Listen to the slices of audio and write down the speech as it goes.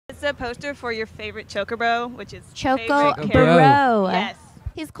It's a poster for your favorite Chocobro, which is Chocobro. Yes.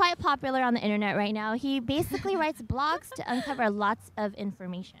 He's quite popular on the internet right now. He basically writes blogs to uncover lots of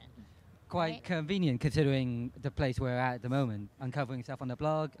information. Quite convenient considering the place we're at the moment. Uncovering stuff on the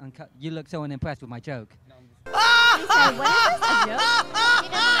blog. You look so unimpressed with my joke. He said, what is this, a joke? He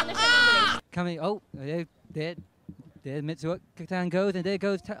doesn't understand English. Coming, oh, there Mitsuo-san goes, and there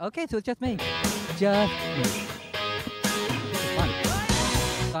goes, okay, so it's just me. Just me. This is fun.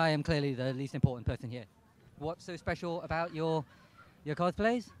 I am clearly the least important person here. What's so special about your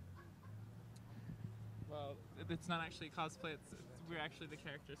cosplays? Well, it's not actually cosplay, we're actually the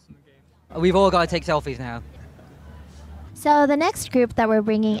characters from the game. We've all got to take selfies now. So the next group that we're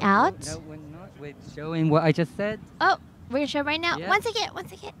bringing out... No, we're not. We're showing what I just said. Oh, we're going to show right now. Yeah. One second.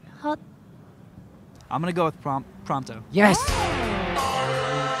 Hold. I'm going to go with Prompto. Yes!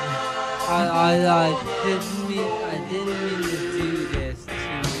 I didn't mean to do this to...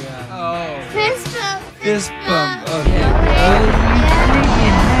 Fist bump. Okay.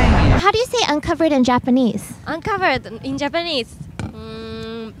 How do you say uncovered in Japanese? Uncovered in Japanese.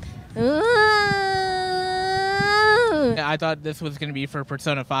 I thought this was going to be for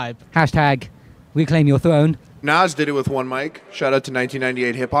Persona 5. Hashtag reclaim your throne. Nas did it with one mic. Shout out to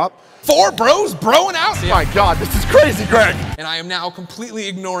 1998 hip hop. 4 bros broing out. Oh my God, this is crazy, Greg. And I am now completely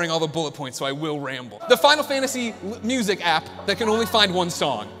ignoring all the bullet points, so I will ramble. The Final Fantasy music app that can only find one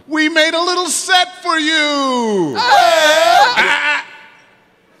song. We made a little set for you.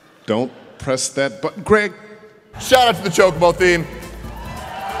 Don't press that button, Greg. Shout out to the Chocobo theme.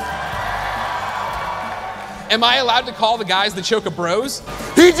 Am I allowed to call the guys the Chocobros?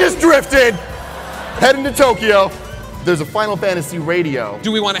 He just drifted. Heading to Tokyo. There's a Final Fantasy radio.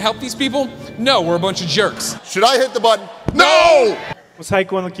 Do we want to help these people? No, we're a bunch of jerks. Should I hit the button? No!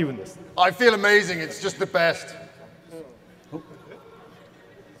 I feel amazing. It's just the best.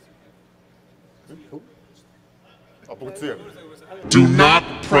 Do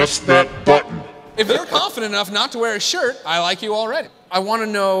not press that button. If you're confident enough not to wear a shirt, I like you already. I want to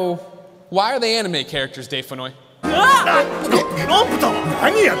know, why are they anime characters, Dave Fenoy?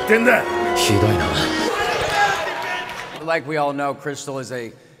 Like we all know, Crystal is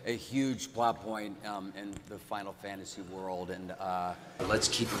a huge plot point in the Final Fantasy world, and let's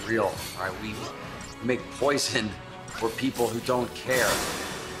keep it real. All right, we make poison for people who don't care.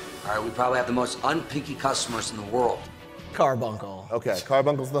 All right, we probably have the most unpinky customers in the world. Carbuncle. Okay,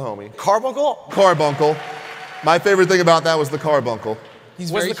 Carbuncle's the homie. Carbuncle? Carbuncle. My favorite thing about that was the Carbuncle.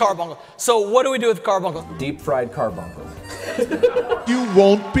 What's the carbuncle? So what do we do with carbuncle? Deep fried carbuncle. You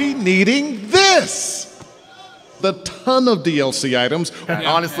won't be needing this. The ton of DLC items. And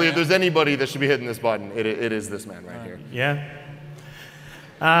honestly, if there's anybody that should be hitting this button, it is this man right here. Yeah.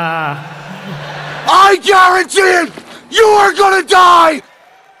 I guarantee it! You are gonna die!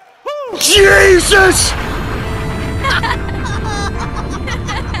 Jesus!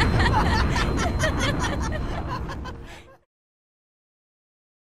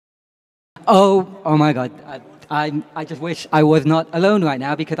 Oh my God. I just wish I was not alone right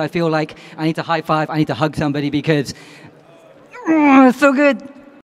now because I feel like I need to high five, I need to hug somebody because it's so good.